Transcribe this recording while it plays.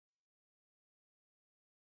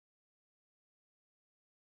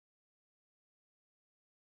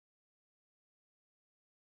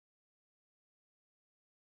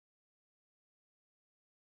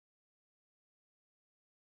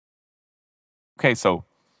Okay, so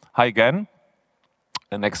hi again.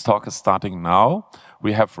 The next talk is starting now.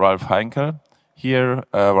 We have Ralf Heinkel here.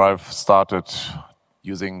 Ralf started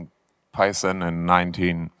using Python in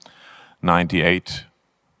 1998.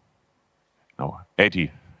 No,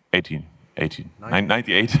 80, 18, 18,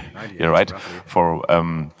 98. Yeah, right. For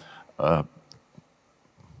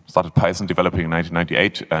started Python developing in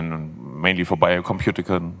 1998 and mainly for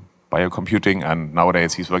biocomputing, and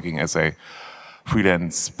nowadays he's working as a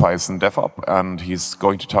freelance Python DevOps, and he's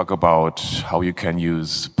going to talk about how you can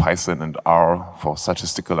use Python and R for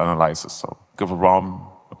statistical analysis. So give a warm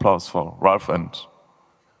applause for Ralf and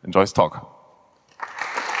enjoy his talk.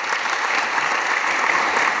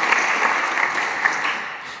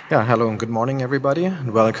 Yeah, hello and good morning, everybody,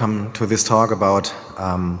 and welcome to this talk about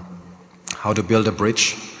how to build a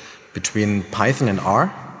bridge between Python and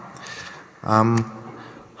R.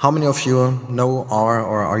 How many of you know R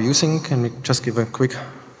or are using? Can we just give a quick...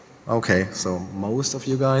 Okay, so most of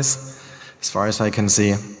you guys, as far as I can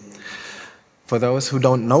see. For those who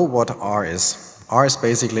don't know what R is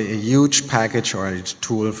basically a huge package or a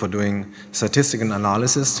tool for doing statistical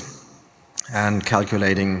analysis and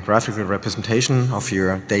calculating graphical representation of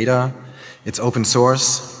your data. It's open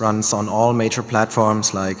source, runs on all major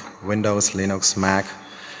platforms like Windows, Linux, Mac,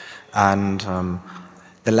 and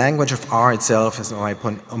the language of R itself is, in my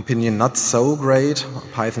opinion, not so great.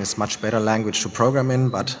 Python is a much better language to program in,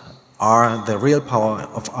 but R, the real power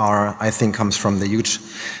of R, I think, comes from the huge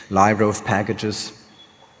library of packages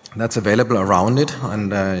that's available around it,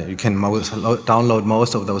 and you can download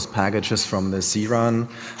most of those packages from the CRAN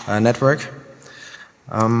network.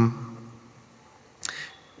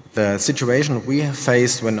 The situation we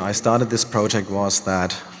faced when I started this project was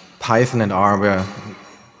that Python and R were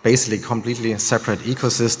basically completely separate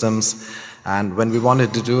ecosystems, and when we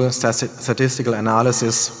wanted to do statistical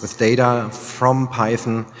analysis with data from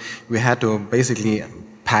Python, we had to basically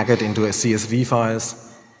pack it into CSV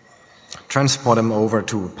files, transport them over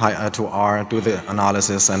to R, do the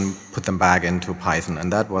analysis, and put them back into Python,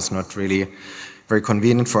 and that was not really very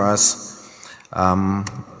convenient for us.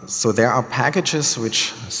 So there are packages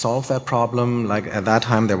which solve that problem. Like at that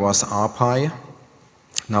time there was RPy,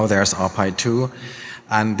 now there's RPy2,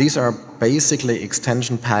 and these are basically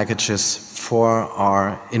extension packages for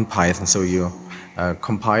R in Python. So you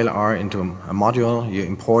compile R into a module, you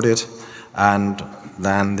import it, and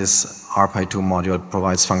then this RPy2 module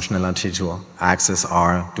provides functionality to access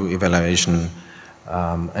R, do evaluation,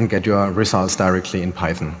 and get your results directly in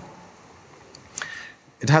Python.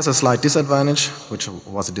 It has a slight disadvantage, which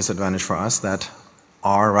was a disadvantage for us, that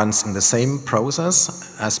R runs in the same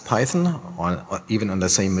process as Python, or even on the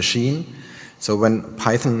same machine. So when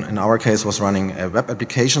Python, in our case, was running a web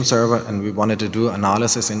application server and we wanted to do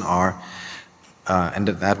analysis in R, and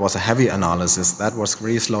that was a heavy analysis, that was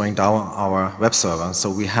really slowing down our web server.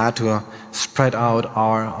 So we had to spread out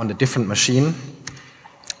R on a different machine,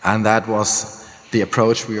 and that was the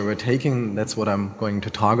approach we were taking. That's what I'm going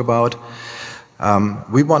to talk about.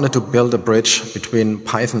 We wanted to build a bridge between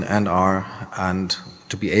Python and R and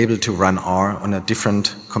to be able to run R on a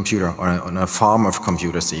different computer, or on a farm of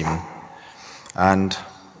computers even. And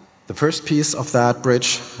the first piece of that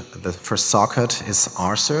bridge, the first socket, is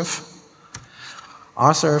rserv.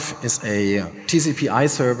 Rserv is a TCP/IP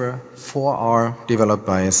server for R developed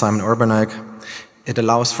by Simon Urbanek. It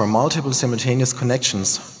allows for multiple simultaneous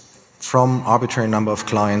connections from arbitrary number of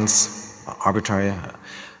clients, arbitrary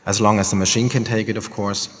as long as the machine can take it, of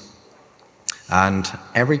course. And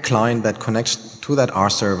every client that connects to that R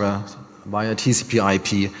server via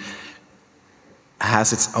TCP/IP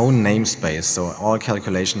has its own namespace, so all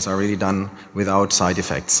calculations are really done without side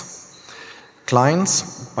effects. Clients,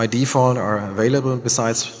 by default, are available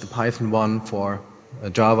besides the Python one for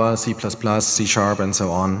Java, C++, C#, and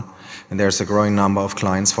so on. And there's a growing number of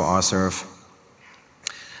clients for rserv.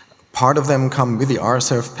 Part of them come with the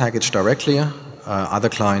rserv package directly. Other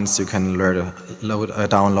clients you can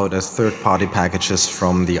download as third-party packages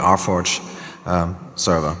from the rforge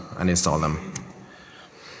server and install them.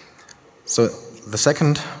 So the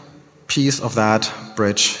second piece of that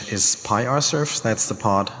bridge is PyRserv. That's the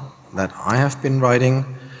part that I have been writing.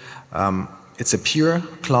 It's a pure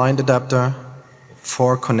client adapter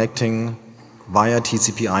for connecting via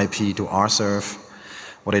TCP/IP to rserv.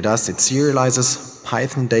 What it does, it serializes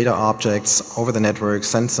Python data objects over the network,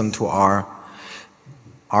 sends them to R.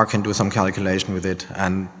 R can do some calculation with it,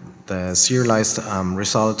 and the serialized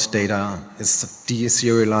result data is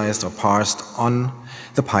deserialized or parsed on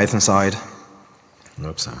the Python side.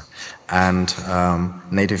 Oops. And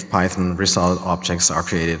native Python result objects are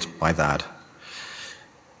created by that.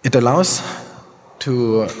 It allows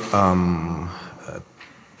to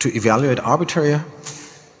to evaluate arbitrary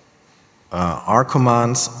R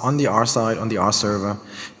commands on the R side, on the R server.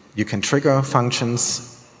 You can trigger function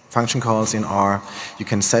calls in R. You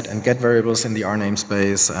can set and get variables in the R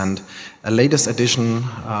namespace. And a latest addition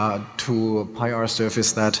to PyRSurf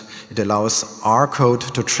is that it allows R code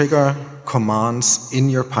to trigger commands in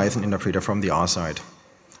your Python interpreter from the R side.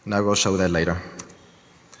 And I will show that later.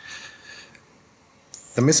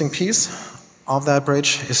 The missing piece of that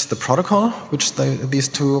bridge is the protocol, which these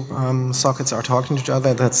two sockets are talking to each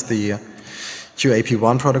other. That's the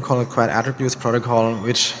QAP1 protocol, Quad Attributes protocol,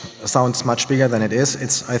 which sounds much bigger than it is.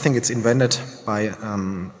 I think it's invented by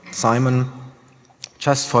Simon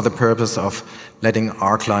just for the purpose of letting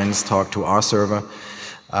R clients talk to R server.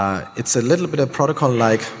 It's a little bit of protocol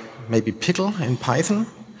like maybe Pickle in Python,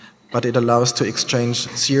 but it allows to exchange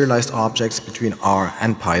serialized objects between R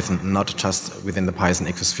and Python, not just within the Python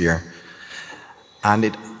ecosphere. And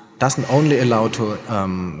it doesn't only allow to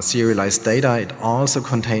serialize data, it also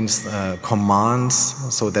contains commands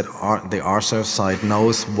so that the RServe side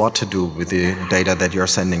knows what to do with the data that you're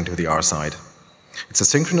sending to the R side. It's a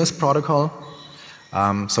synchronous protocol,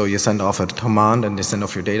 so you send off a command and you send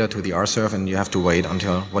off your data to the RServe and you have to wait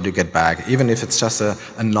until what you get back. Even if it's just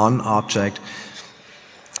a non-object,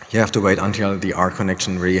 you have to wait until the R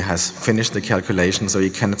connection really has finished the calculation, so you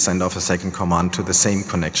cannot send off a second command to the same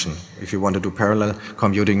connection. If you want to do parallel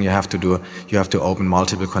computing, you have to open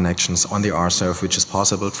multiple connections on the RServe, which is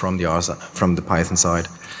possible from the Python side.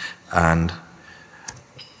 And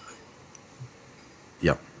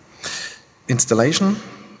yeah, installation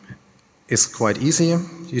is quite easy.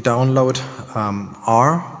 You download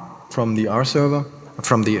R from the R server,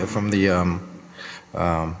 from the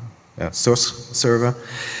source server.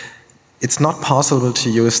 It's not possible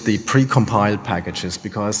to use the pre-compiled packages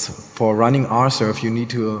because for running RServe you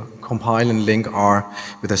need to compile and link R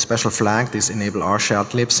with a special flag, this enable R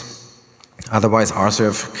shared libs. Otherwise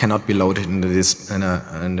RServe cannot be loaded into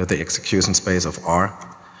the execution space of R.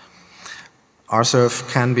 RServe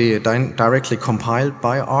can be directly compiled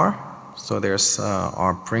by R. So there's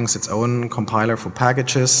R brings its own compiler for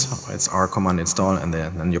packages. It's R command install and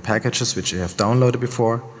then your packages which you have downloaded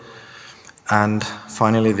before. And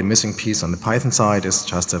finally, the missing piece on the Python side is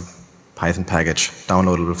just a Python package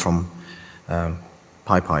downloadable from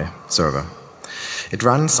PyPy server. It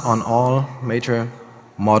runs on all major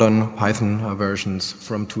modern Python versions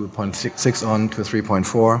from 2.6 on to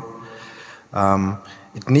 3.4.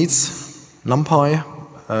 It needs NumPy.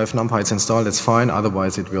 If NumPy is installed, it's fine.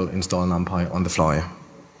 Otherwise, it will install NumPy on the fly.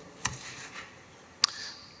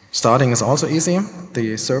 Starting is also easy.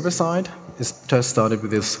 The server side is just started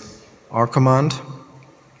with this R command.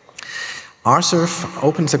 RServe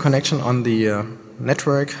opens a connection on the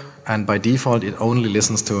network, and by default it only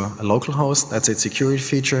listens to a local host. That's its security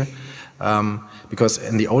feature, because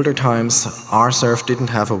in the older times RServe didn't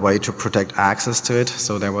have a way to protect access to it,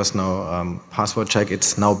 so there was no password check.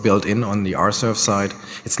 It's now built in on the RServe side.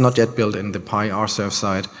 It's not yet built in the PyRServe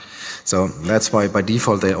side, so that's why by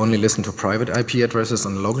default they only listen to private IP addresses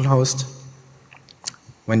on the local host.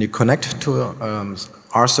 When you connect to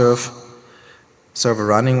RServe server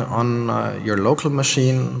running on your local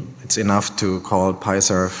machine, it's enough to call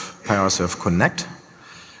PyRServe connect.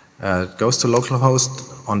 It goes to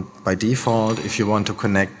localhost by default. If you want to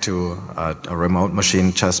connect to a remote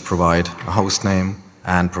machine, just provide a host name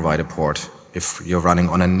and provide a port if you're running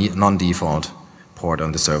on a non-default port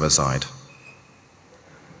on the server side.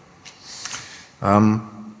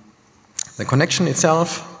 The connection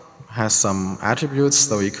itself has some attributes,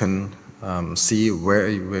 so you can see where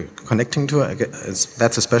you're connecting to.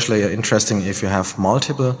 That's especially interesting if you have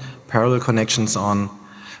multiple parallel connections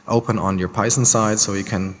open on your Python side, so you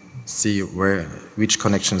can see which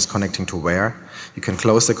connection is connecting to where. You can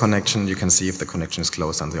close the connection, you can see if the connection is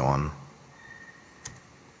closed and so on.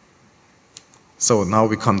 So now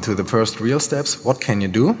we come to the first real steps. What can you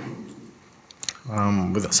do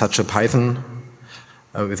with such a Python,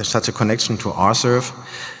 with such a connection to RServe?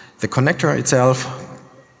 The connector itself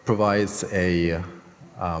provides a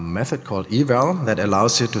method called eval that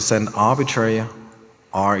allows you to send arbitrary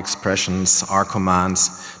R expressions, R commands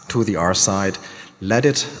to the R side.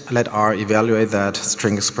 Let R evaluate that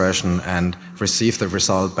string expression and receive the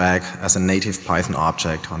result back as a native Python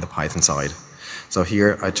object on the Python side. So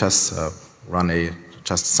here I just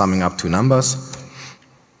just summing up two numbers.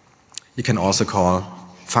 You can also call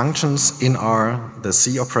functions in R. The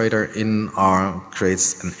C operator in R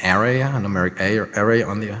creates an array, a numeric array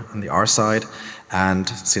on the R side, and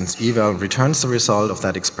since eval returns the result of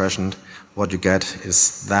that expression, what you get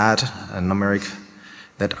is that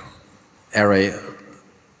array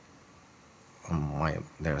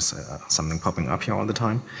there's something popping up here all the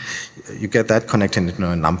time. You get that connected into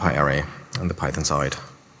a NumPy array on the Python side.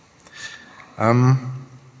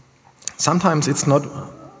 Sometimes it's not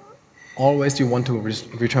always you want to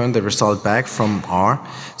return the result back from R.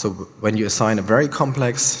 So when you assign a very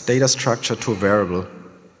complex data structure to a variable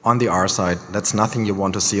on the R side, that's nothing you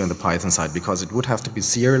want to see on the Python side, because it would have to be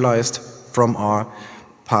serialized from R,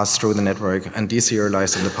 pass through the network, and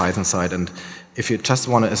deserialized on the Python side. And if you just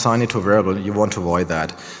want to assign it to a variable, you want to avoid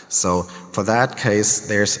that. So for that case,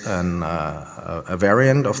 there's a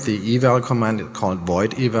variant of the eval command called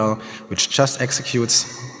void eval, which just executes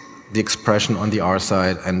the expression on the R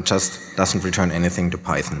side and just doesn't return anything to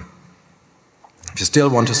Python. If you still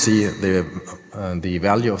want to see the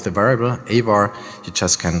value of the variable, avar, you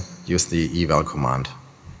just can use the eval command.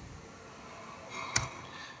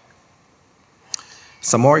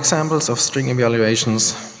 Some more examples of string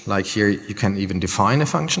evaluations, like here you can even define a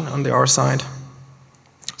function on the R side.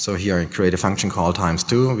 So here I create a function called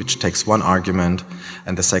times2, which takes one argument,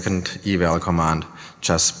 and the second eval command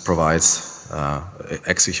just provides,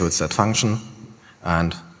 executes that function,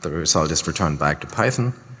 and the result is returned back to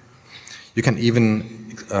Python. You can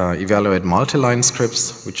even evaluate multi-line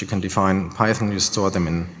scripts, which you can define in Python. You store them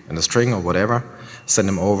in a string or whatever, send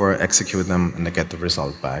them over, execute them, and they get the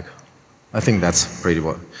result back. I think that's pretty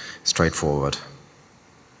straightforward.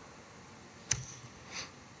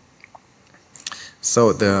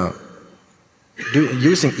 So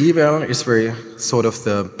using eval is very sort of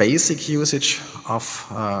the basic usage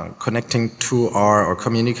of connecting to R or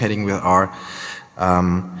communicating with R.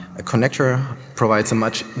 A connector provides a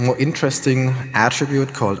much more interesting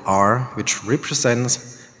attribute called R, which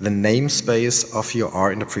represents the namespace of your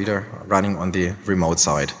R interpreter running on the remote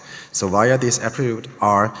side. So via this attribute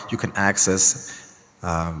R, you can access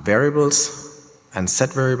variables and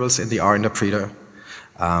set variables in the R interpreter.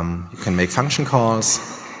 You can make function calls,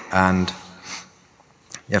 and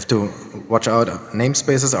you have to watch out.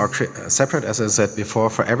 Namespaces are separate, as I said before,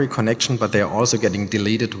 for every connection, but they are also getting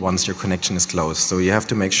deleted once your connection is closed. So you have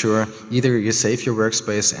to make sure either you save your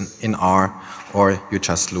workspace in R, or you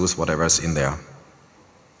just lose whatever's in there.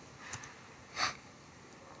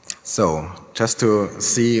 So just to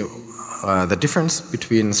see the difference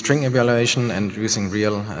between string evaluation and using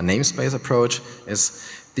real namespace approach is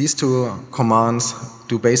these two commands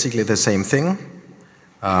do basically the same thing.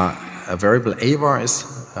 A variable avar is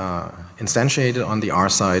instantiated on the R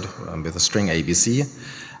side with a string ABC.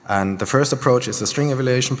 And the first approach is the string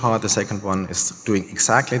evaluation part. The second one is doing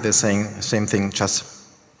exactly the same thing, just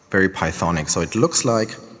very Pythonic. So it looks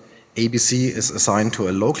like ABC is assigned to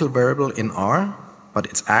a local variable in R, but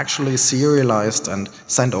it's actually serialized and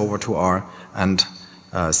sent over to R and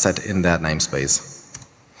set in that namespace.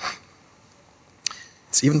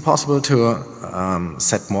 It's even possible to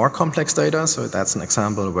set more complex data. So that's an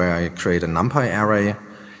example where I create a NumPy array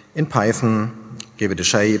in Python, give it a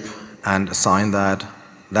shape, and assign that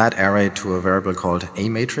array to a variable called a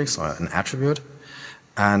matrix, or an attribute.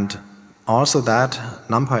 And also that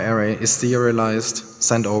NumPy array is serialized,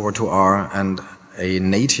 sent over to R, and a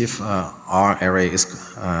native R array is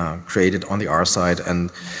created on the R side,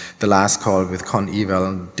 and the last call with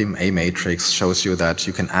con-eval dim a matrix shows you that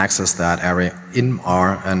you can access that array in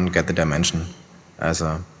R and get the dimension as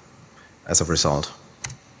a result.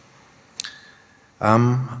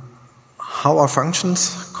 How are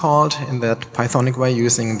functions called in that Pythonic way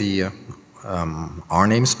using the R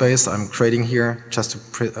namespace I'm creating here? Just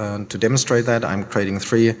to demonstrate that, I'm creating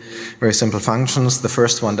three very simple functions. The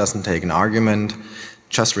first one doesn't take an argument,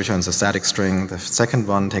 just returns a static string. The second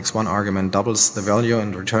one takes one argument, doubles the value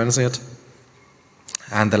and returns it.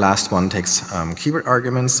 And the last one takes keyword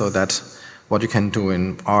arguments, so that what you can do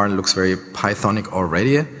in R looks very Pythonic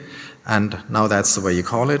already. And now that's the way you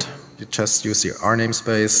call it. You just use the R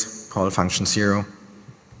namespace, call function 0,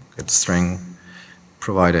 get the string,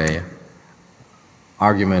 provide a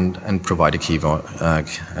argument, and provide a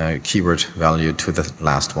keyword value to the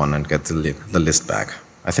last one and get the list back.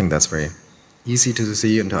 I think that's very easy to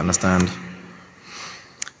see and to understand.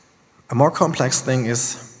 A more complex thing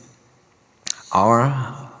is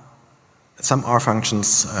some R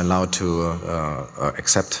functions allow to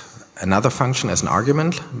accept another function as an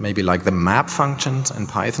argument, maybe like the map functions in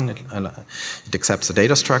Python. It accepts the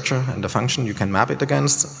data structure and the function you can map it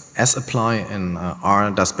against. sapply in R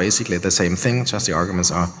does basically the same thing, just the arguments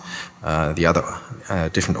are the other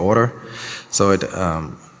different order. So it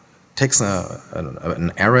takes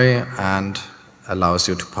an array and allows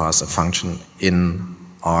you to pass a function in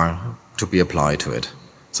R to be applied to it.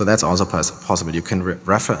 So that's also possible. You can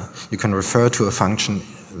refer to a function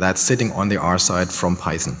that's sitting on the R side from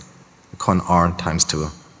Python. Con R times 2.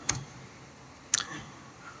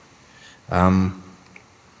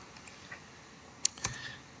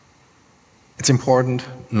 It's important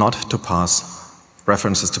not to pass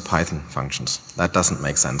references to Python functions. That doesn't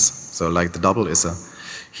make sense. So like the double is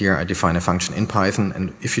here I define a function in Python,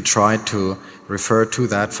 and if you try to refer to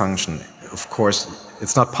that function, of course,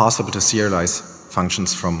 it's not possible to serialize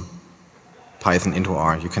functions from Python into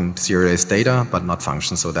R. You can serialize data, but not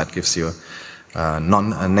functions, so that gives you a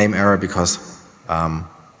name error because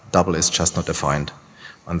double is just not defined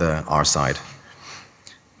on the R side.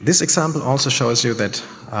 This example also shows you that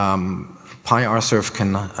PyRserv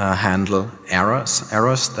can handle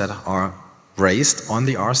errors that are raised on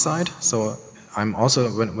the R side. So I'm also,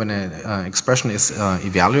 when an expression is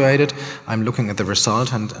evaluated, I'm looking at the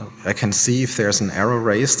result and I can see if there's an error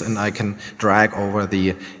raised, and I can drag over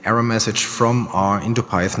the error message from R into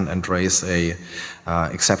Python and raise a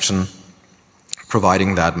exception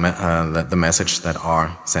providing that the message that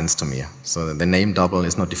R sends to me. So the name double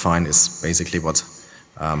is not defined is basically what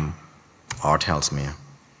R tells me.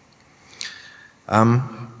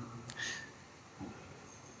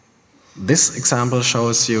 This example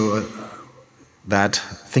shows you that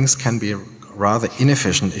things can be rather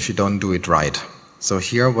inefficient if you don't do it right. So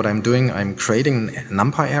here what I'm doing, I'm creating a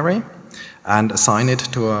NumPy array and assign it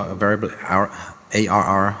to a variable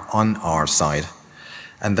ARR on R side.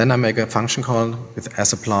 And then I make a function call with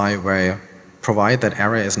sapply where I provide that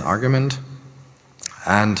array as an argument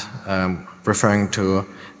and referring to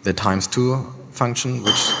the ×2 function,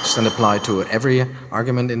 which is then applied to every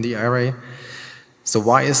argument in the array. So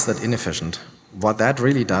why is that inefficient? What that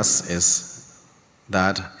really does is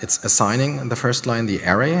that it's assigning in the first line the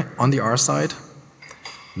array on the R side,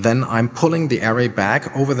 then I'm pulling the array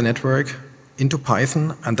back over the network into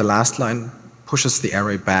Python, and the last line pushes the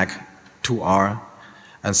array back to R,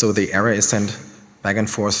 and so the array is sent back and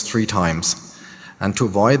forth 3 times. And to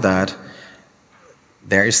avoid that,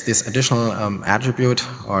 there is this additional attribute,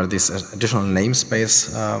 or this additional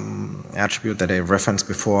namespace attribute that I referenced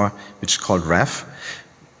before, which is called ref,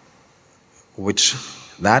 which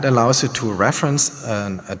that allows you to reference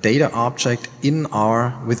a data object in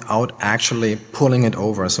R without actually pulling it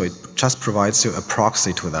over. So it just provides you a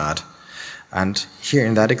proxy to that. And here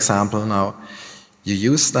in that example now, you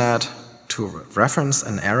use that to reference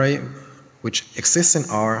an array which exists in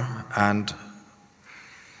R and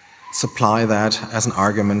supply that as an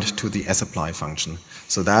argument to the sapply function.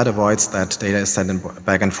 So that avoids that data is sent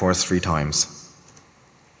back and forth 3 times.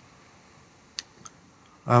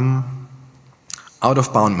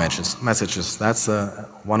 Out-of-bound messages, that's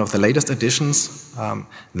one of the latest additions.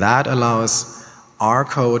 That allows R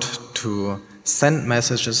code to send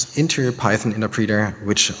messages into your Python interpreter,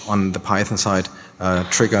 which on the Python side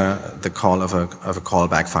trigger the call of a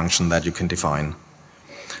callback function that you can define.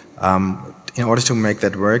 In order to make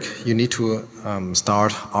that work, you need to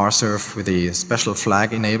start rserv with a special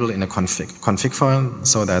flag enable in a config file.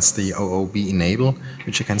 So that's the OOB enable,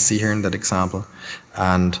 which you can see here in that example.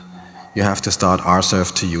 And you have to start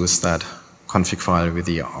rserv to use that config file with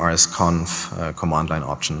the rsconf command line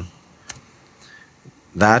option.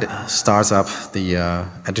 That starts up the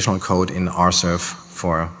additional code in rserv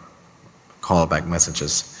for callback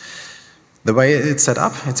messages. The way it's set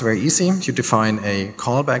up, it's very easy. You define a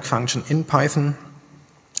callback function in Python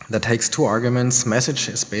that takes 2 arguments. Message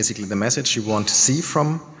is basically the message you want to see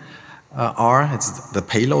from R. It's the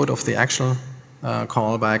payload of the actual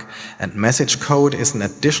callback. And message code is an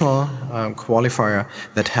additional qualifier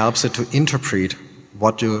that helps it to interpret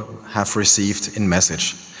what you have received in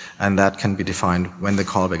message. And that can be defined when the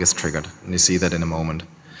callback is triggered. And you see that in a moment.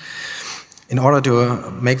 In order to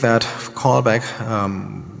make that callback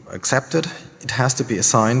accepted, it has to be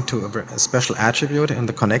assigned to a special attribute in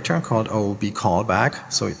the connector called OOB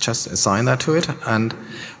callback. So you just assign that to it, and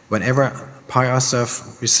whenever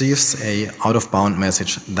PyRserv receives a out-of-bound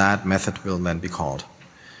message, that method will then be called.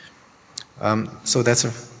 So that's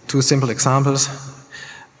 2 simple examples.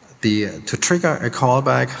 To trigger a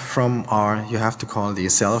callback from R, you have to call the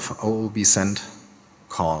self OOB send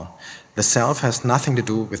call. The self has nothing to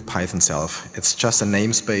do with Python self. It's just a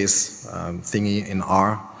namespace thingy in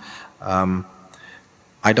R.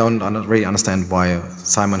 I don't really understand why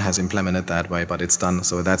Simon has implemented that way, but it's done,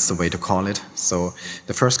 so that's the way to call it. So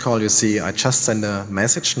the first call you see, I just send a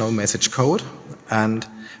message, no message code, and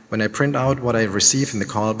when I print out what I receive in the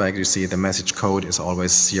callback, you see the message code is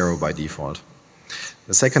always 0 by default.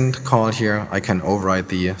 The second call here, I can override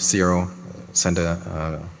the 0, send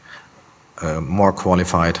a more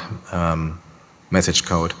qualified message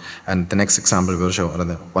code, and the next example will show, or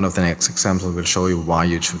one of the next examples will show you why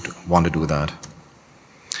you should want to do that.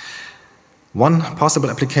 One possible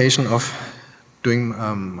application of doing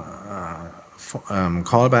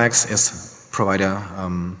callbacks is provide a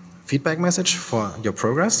feedback message for your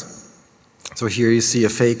progress. So here you see a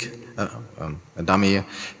fake, a dummy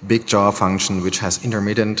big jaw function which has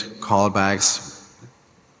intermittent callbacks,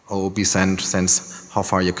 OOB sends how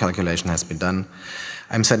far your calculation has been done.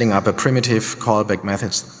 I'm setting up a primitive callback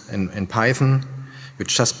method in Python,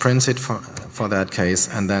 which just prints it for that case.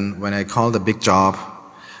 And then when I call the big job,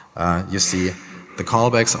 you see the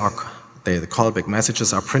callbacks the callback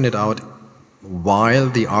messages are printed out while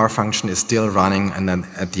the R function is still running, and then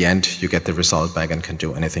at the end you get the result back and can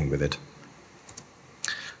do anything with it.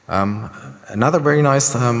 Another very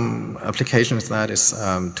nice application of that is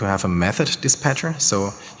to have a method dispatcher.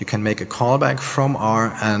 So you can make a callback from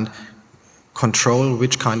R and control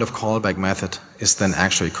which kind of callback method is then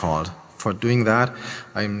actually called. For doing that,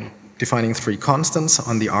 I'm defining 3 constants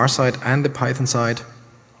on the R side and the Python side.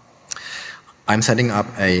 I'm setting up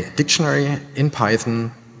a dictionary in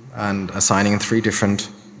Python and assigning 3 different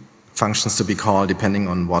functions to be called depending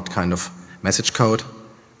on what kind of message code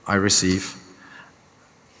I receive.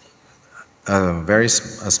 A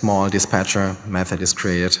small dispatcher method is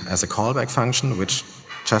created as a callback function, which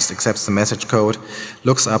just accepts the message code,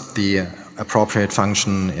 looks up the appropriate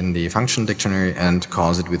function in the function dictionary and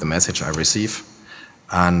calls it with the message I receive.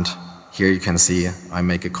 And here you can see I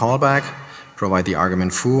make a callback, provide the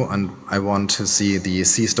argument foo, and I want to see the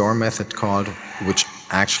cstore method called, which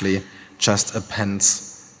actually just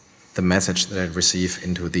appends the message that I receive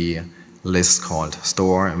into the list called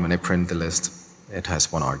store, and when I print the list, it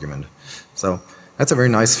has 1 argument. So that's a very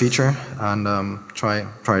nice feature, and try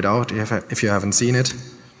it out if you haven't seen it.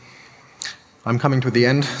 I'm coming to the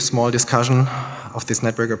end, small discussion of this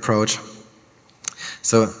network approach.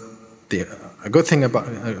 So a good thing about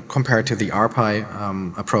compared to the RPy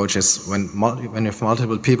approach is when you have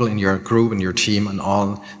multiple people in your group, in your team, and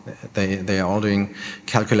they are all doing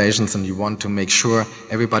calculations, and you want to make sure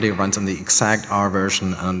everybody runs on the exact R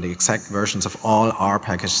version and the exact versions of all R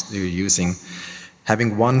packages that you're using.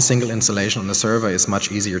 Having 1 single installation on the server is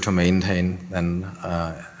much easier to maintain than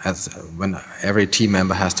when every team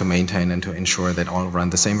member has to maintain and to ensure that all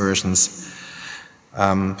run the same versions.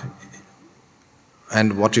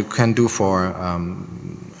 And what you can do for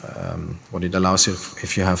what it allows you,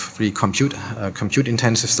 if you have 3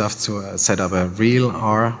 compute-intensive stuff, to set up a real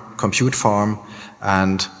R compute farm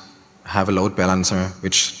and have a load balancer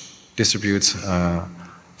which distributes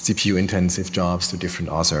CPU-intensive jobs to different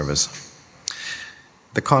R servers.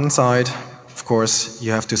 The con side, of course,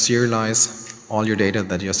 you have to serialize all your data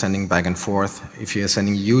that you're sending back and forth. If you're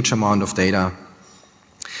sending a huge amount of data,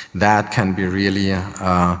 that can be really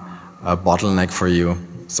a bottleneck for you.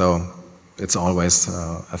 So it's always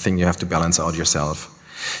a thing you have to balance out yourself.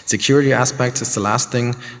 Security aspects is the last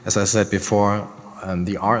thing. As I said before,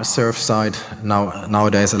 the RServe side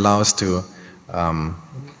nowadays allows to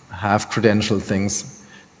have credentialed things.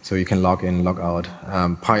 So you can log in, log out.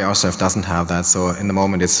 PyRServe doesn't have that, so in the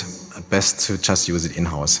moment it's best to just use it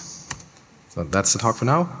in-house. So that's the talk for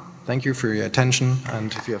now. Thank you for your attention,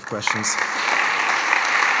 and if you have questions.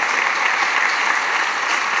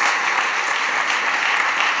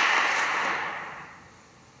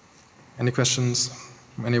 Any questions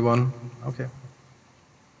from anyone? Okay.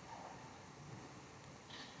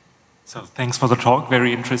 So thanks for the talk,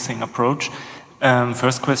 very interesting approach.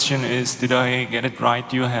 First question is, did I get it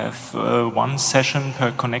right? You have 1 session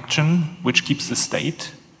per connection, which keeps the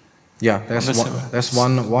state? Yeah, there's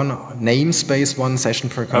one namespace, 1 session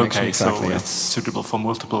per connection. Okay, exactly, so yeah. it's suitable for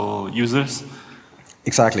multiple users?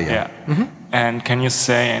 Exactly, yeah. Mm-hmm. And can you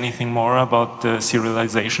say anything more about the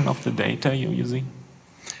serialization of the data you're using?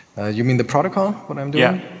 You mean the protocol, what I'm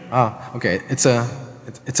doing? Yeah. Okay. It's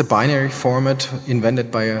a binary format invented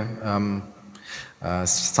by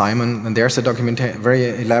Simon, and there's a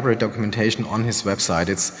very elaborate documentation on his website.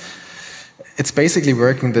 It's basically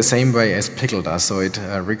working the same way as Pickle does. So it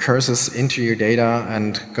recurses into your data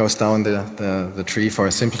and goes down the tree.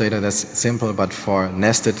 For simple data, that's simple, but for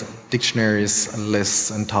nested dictionaries and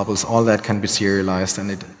lists and tuples, all that can be serialized,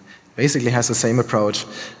 and it basically has the same approach,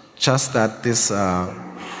 just that this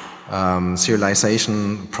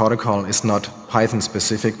serialization protocol is not Python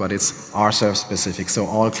specific, but it's RServe specific. So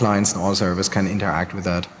all clients and all servers can interact with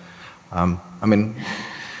that. I mean,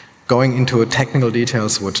 going into technical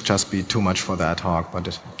details would just be too much for that talk,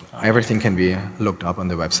 but everything can be looked up on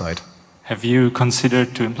the website. Have you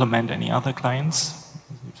considered to implement any other clients?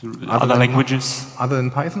 Other languages? Other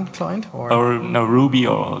than Python client? Or no, Ruby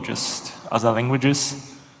or just other languages?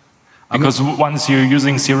 Because once you're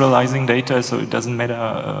using serializing data, so it doesn't matter,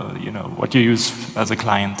 what you use as a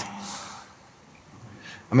client.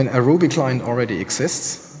 I mean, a Ruby client already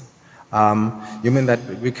exists. You mean that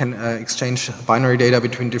we can exchange binary data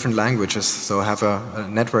between different languages, so have a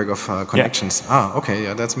network of connections? Yeah. Ah, okay,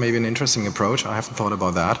 yeah, that's maybe an interesting approach. I haven't thought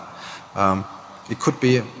about that. It could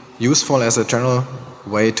be useful as a general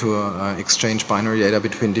way to exchange binary data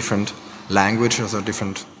between different languages or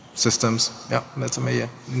different systems. Yeah, that's maybe an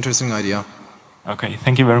interesting idea. Okay,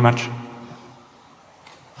 thank you very much.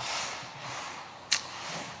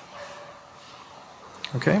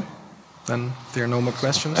 Okay, then there are no more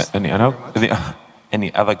questions.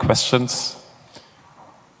 Any other questions?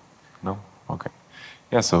 No? Okay.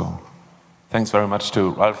 Yeah, so thanks very much to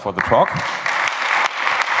Ralph for the talk.